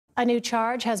A new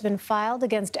charge has been filed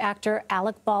against actor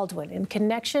Alec Baldwin in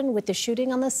connection with the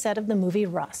shooting on the set of the movie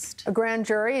Rust. A grand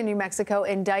jury in New Mexico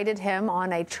indicted him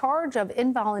on a charge of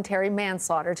involuntary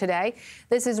manslaughter today.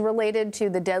 This is related to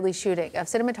the deadly shooting of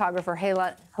cinematographer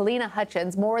Halyna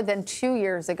Hutchins more than 2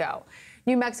 years ago.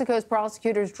 New Mexico's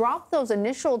prosecutors dropped those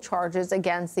initial charges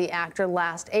against the actor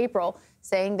last April,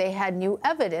 saying they had new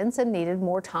evidence and needed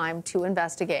more time to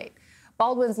investigate.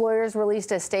 Baldwin's lawyers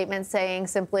released a statement saying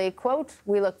simply, quote,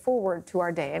 "We look forward to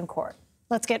our day in court."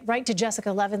 Let's get right to Jessica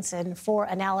Levinson for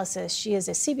analysis. She is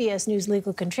a CBS News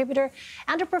legal contributor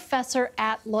and a professor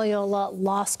at Loyola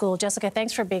Law School. Jessica,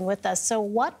 thanks for being with us. So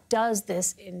what does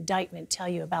this indictment tell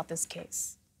you about this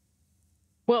case?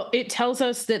 Well, it tells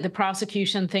us that the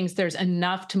prosecution thinks there's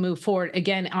enough to move forward,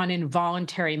 again, on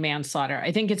involuntary manslaughter.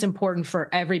 I think it's important for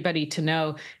everybody to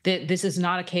know that this is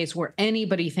not a case where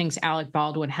anybody thinks Alec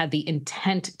Baldwin had the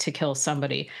intent to kill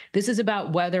somebody. This is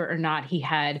about whether or not he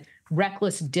had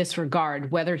reckless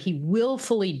disregard, whether he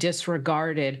willfully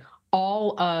disregarded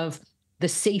all of the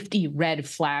safety red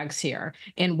flags here.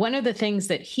 And one of the things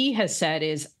that he has said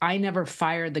is, I never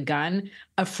fired the gun.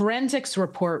 A forensics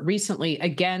report recently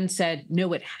again said,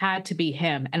 no, it had to be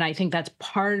him. And I think that's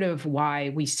part of why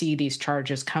we see these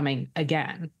charges coming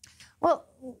again. Well,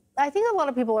 I think a lot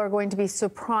of people are going to be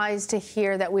surprised to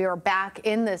hear that we are back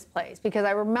in this place, because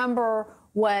I remember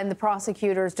when the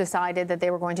prosecutors decided that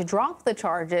they were going to drop the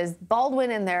charges,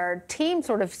 Baldwin and their team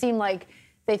sort of seemed like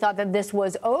they thought that this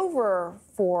was over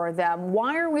for them.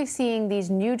 Why are we seeing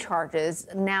these new charges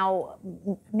now,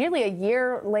 nearly a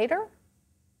year later?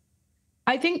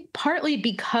 I think partly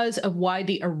because of why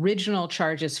the original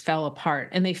charges fell apart.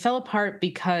 And they fell apart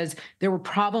because there were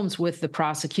problems with the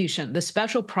prosecution. The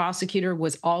special prosecutor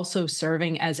was also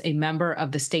serving as a member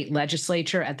of the state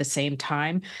legislature at the same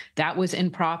time. That was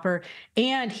improper.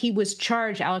 And he was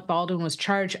charged, Alec Baldwin was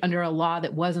charged under a law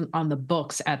that wasn't on the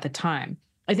books at the time.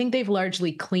 I think they've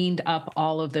largely cleaned up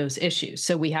all of those issues.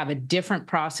 So we have a different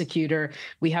prosecutor.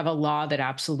 We have a law that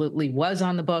absolutely was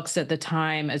on the books at the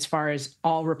time, as far as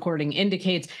all reporting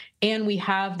indicates. And we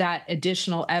have that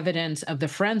additional evidence of the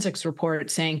forensics report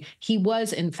saying he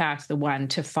was, in fact, the one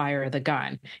to fire the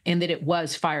gun, and that it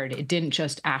was fired. It didn't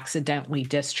just accidentally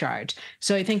discharge.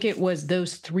 So I think it was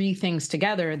those three things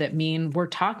together that mean we're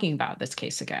talking about this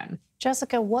case again.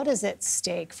 Jessica, what is at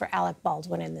stake for Alec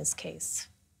Baldwin in this case?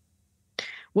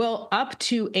 Well, up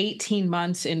to 18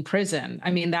 months in prison.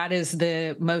 I mean, that is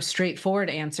the most straightforward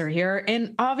answer here.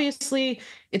 And obviously,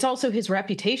 it's also his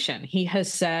reputation. He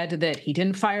has said that he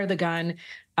didn't fire the gun.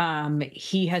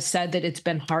 He has said that it's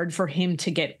been hard for him to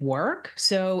get work.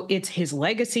 So it's his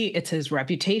legacy, it's his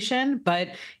reputation, but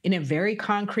in a very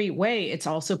concrete way, it's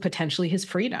also potentially his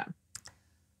freedom.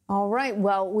 All right.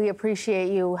 Well, we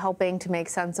appreciate you helping to make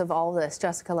sense of all this.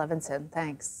 Jessica Levinson,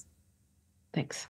 thanks. Thanks.